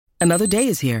Another day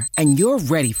is here, and you're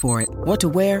ready for it. What to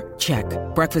wear? Check.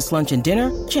 Breakfast, lunch, and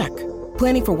dinner? Check.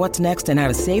 Planning for what's next and how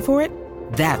to save for it?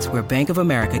 That's where Bank of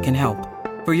America can help.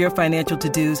 For your financial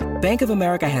to-dos, Bank of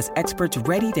America has experts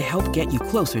ready to help get you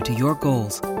closer to your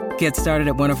goals. Get started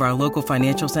at one of our local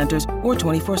financial centers or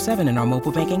 24/7 in our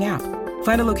mobile banking app.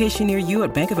 Find a location near you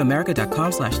at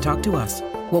bankofamerica.com/talktous.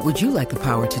 What would you like the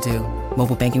power to do?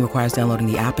 Mobile banking requires downloading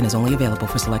the app and is only available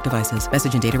for select devices.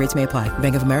 Message and data rates may apply.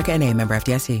 Bank of America N.A., member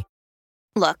FDIC.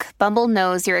 Look, Bumble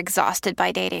knows you're exhausted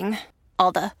by dating.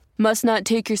 All the must not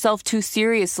take yourself too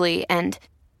seriously and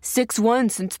 6'1"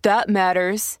 since that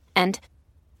matters. And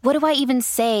what do I even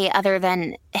say other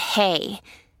than, hey?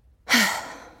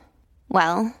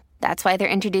 Well, that's why they're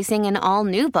introducing an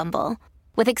all-new Bumble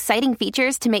with exciting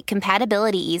features to make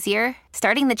compatibility easier,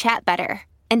 starting the chat better,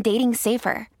 and dating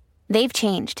safer. They've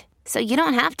changed, so you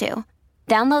don't have to.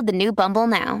 Download the new Bumble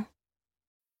now.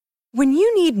 When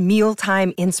you need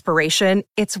mealtime inspiration,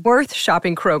 it's worth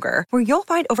shopping Kroger, where you'll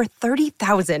find over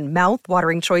 30,000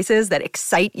 mouth-watering choices that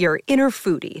excite your inner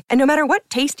foodie. And no matter what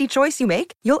tasty choice you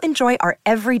make, you'll enjoy our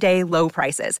everyday low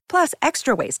prices, plus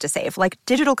extra ways to save, like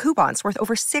digital coupons worth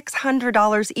over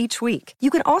 $600 each week. You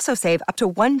can also save up to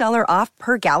 $1 off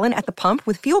per gallon at the pump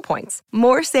with fuel points.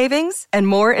 More savings and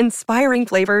more inspiring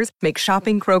flavors make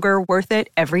shopping Kroger worth it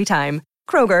every time.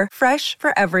 Kroger, fresh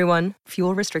for everyone.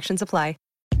 Fuel restrictions apply.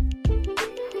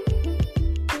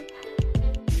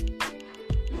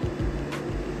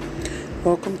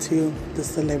 Welcome to the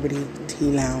Celebrity Tea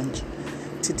Lounge.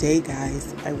 Today,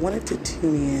 guys, I wanted to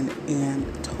tune in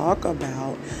and talk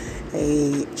about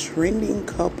a trending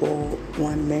couple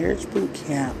on Marriage Boot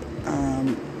Camp.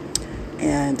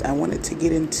 And I wanted to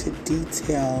get into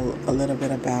detail a little bit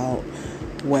about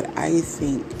what I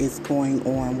think is going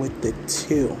on with the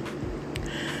two.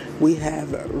 We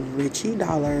have Richie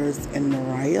Dollars and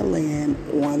Mariah Lynn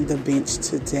on the bench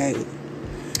today.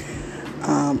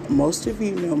 Most of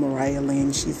you know Mariah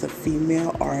Lynn. She's a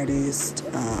female artist,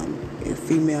 a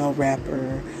female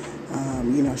rapper.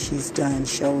 She's done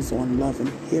shows on Love and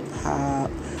Hip Hop.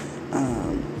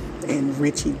 And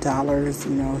Richie Dollars,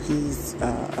 he's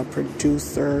a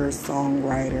producer,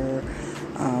 songwriter.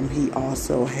 He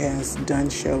also has done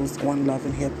shows on Love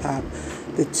and Hip Hop.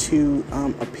 The two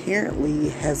apparently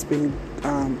has been,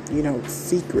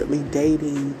 secretly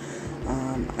dating.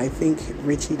 I think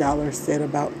Richie Dollars said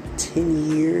about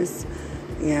 10 years.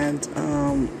 And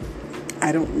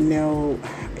I don't know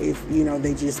if,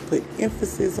 they just put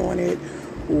emphasis on it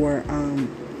or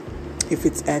if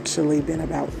it's actually been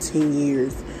about 10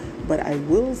 years. But I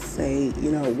will say,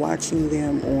 watching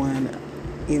them on,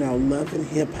 Love and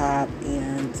Hip Hop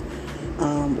and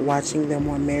watching them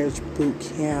on Marriage Boot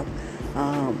Camp,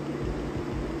 I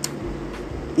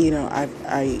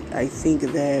think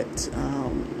that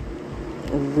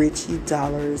Richie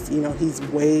Dollars, he's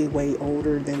way, way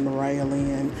older than Mariah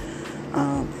Lynn.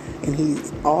 And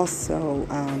he's also,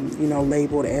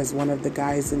 labeled as one of the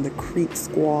guys in the Creep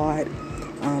Squad.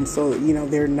 So,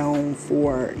 they're known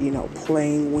for,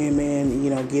 playing women,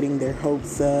 getting their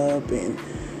hopes up and,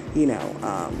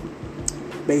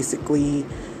 basically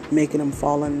making them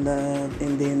fall in love,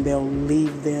 and then they'll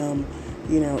leave them.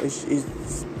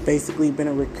 It's basically been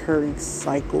a recurring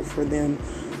cycle for them.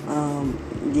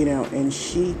 And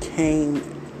she came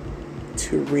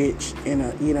to Rich in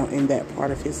in that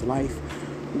part of his life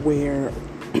where,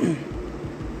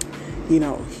 he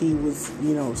was,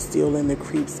 still in the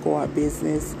Creep Squad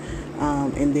business.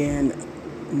 And then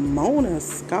Mona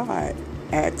Scott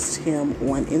asked him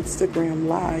on Instagram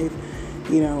Live,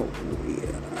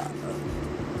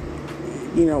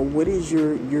 what is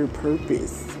your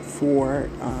purpose for,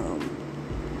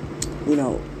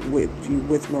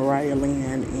 with Mariah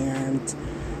Lynn, and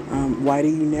why do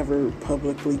you never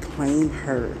publicly claim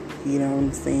her? You know what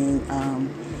I'm saying?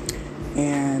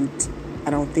 And I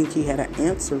don't think he had an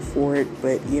answer for it,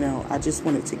 but, I just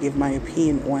wanted to give my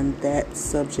opinion on that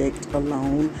subject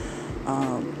alone.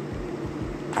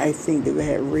 I think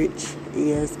that Rich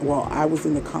is, I was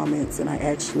in the comments and I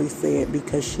actually said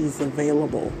because she's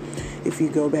available. If you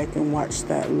go back and watch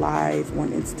that live on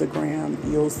Instagram,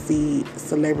 you'll see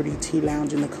Celebrity Tea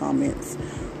Lounge in the comments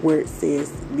where it says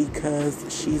because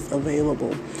she's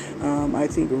available. I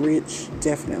think Rich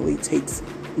definitely takes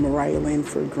Mariah Lynn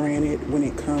for granted when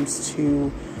it comes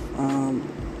to,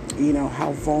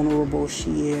 how vulnerable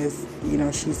she is.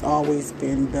 She's always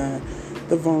been the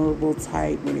vulnerable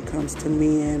type when it comes to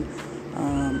men.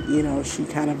 She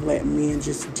kind of let men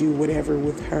just do whatever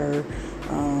with her.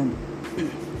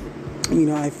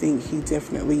 I think he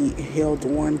definitely held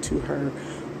on to her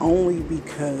only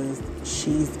because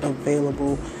she's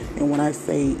available. And when I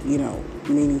say,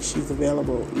 meaning she's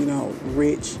available,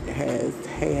 Rich has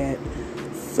had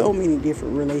so many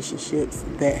different relationships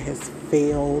that has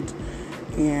failed,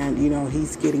 and,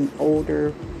 he's getting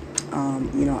older.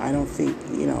 I don't think,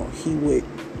 he would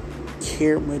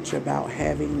care much about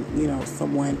having,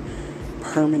 someone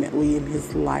permanently in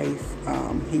his life.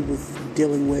 He was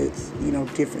dealing with,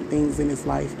 different things in his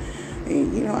life.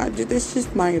 And, that's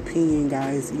just my opinion,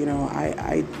 guys.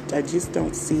 I just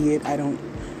don't see it. I don't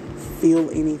feel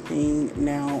anything.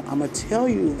 Now, I'm going to tell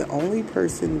you, the only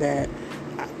person that,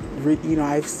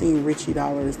 I've seen Richie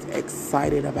Dollars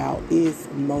excited about is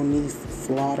Moniece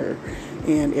Slaughter.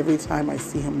 And every time I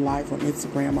see him live on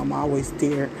Instagram, I'm always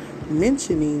there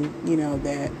mentioning,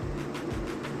 that,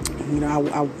 I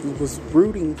was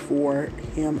rooting for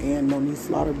him and Moniece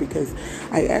Slaughter, because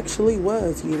I actually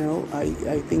was,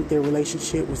 I think their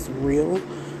relationship was real.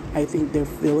 I think their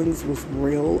feelings was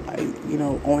real,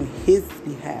 on his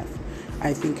behalf.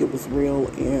 I think it was real.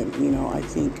 And, I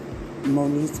think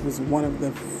Moniece was one of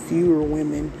the fewer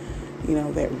women,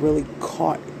 that really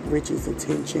caught Rich's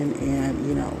attention. And,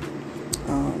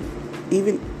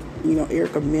 even,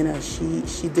 Erica Mena,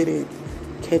 she didn't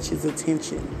catch his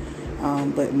attention.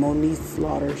 But Moniece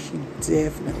Slaughter, she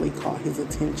definitely caught his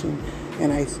attention.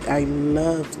 And I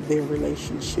loved their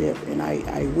relationship. And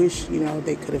I wish,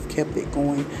 they could have kept it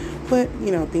going. But,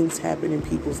 things happen in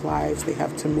people's lives. They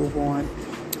have to move on.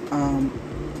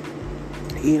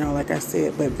 Like I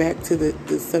said, but back to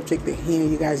the subject at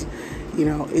hand, you guys,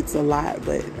 it's a lot.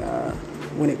 But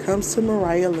when it comes to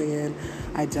Mariah Lynn,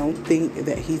 I don't think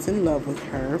that he's in love with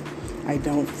her. I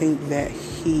don't think that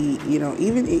he,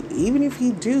 even if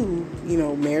he do,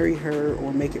 marry her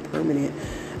or make it permanent,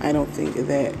 I don't think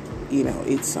that,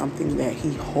 it's something that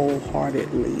he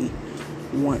wholeheartedly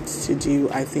wants to do.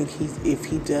 I think if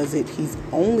he does it, he's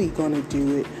only going to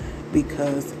do it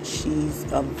because she's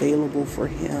available for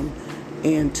him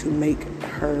and to make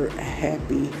her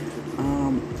happy.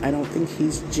 I don't think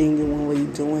he's genuinely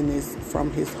doing this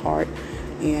from his heart.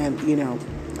 And,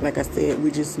 like I said,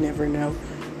 we just never know.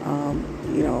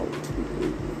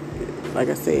 Like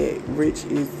I said, Rich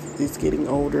is getting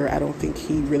older. I don't think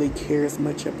he really cares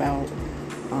much about,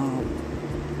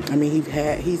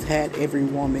 he's had every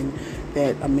woman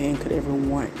that a man could ever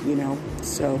want,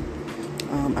 so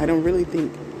I don't really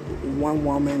think one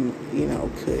woman,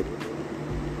 could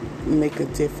make a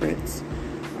difference,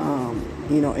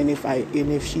 and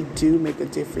if she do make a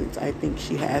difference, I think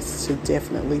she has to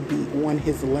definitely be on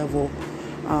his level.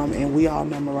 And we all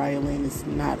know Mariah Lynn is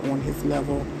not on his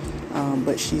level,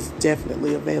 but she's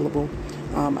definitely available.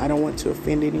 I don't want to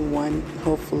offend anyone.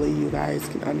 Hopefully you guys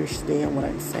can understand what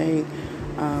I'm saying.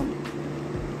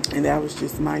 And that was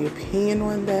just my opinion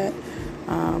on that.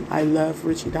 I love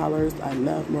Richie Dollars. I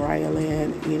love Mariah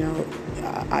Lynn.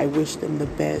 I wish them the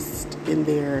best in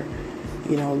their,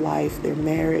 life, their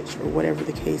marriage, or whatever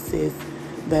the case is.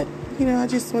 But I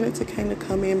just wanted to kind of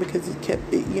come in because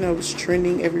it was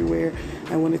trending everywhere.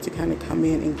 I wanted to kind of come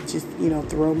in and just,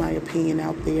 throw my opinion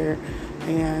out there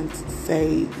and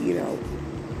say,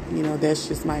 that's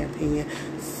just my opinion.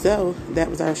 So that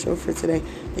was our show for today.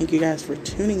 Thank you guys for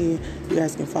tuning in. You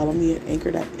guys can follow me at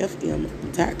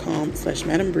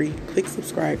anchor.fm.com/Madam Bree. Click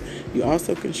subscribe. You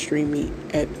also can stream me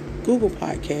at Google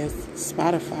Podcasts,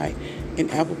 Spotify, and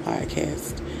Apple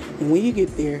Podcasts. And when you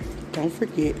get there, don't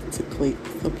forget to click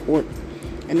support.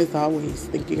 And as always,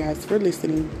 thank you guys for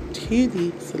listening to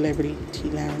the Celebrity Tea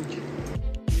Lounge.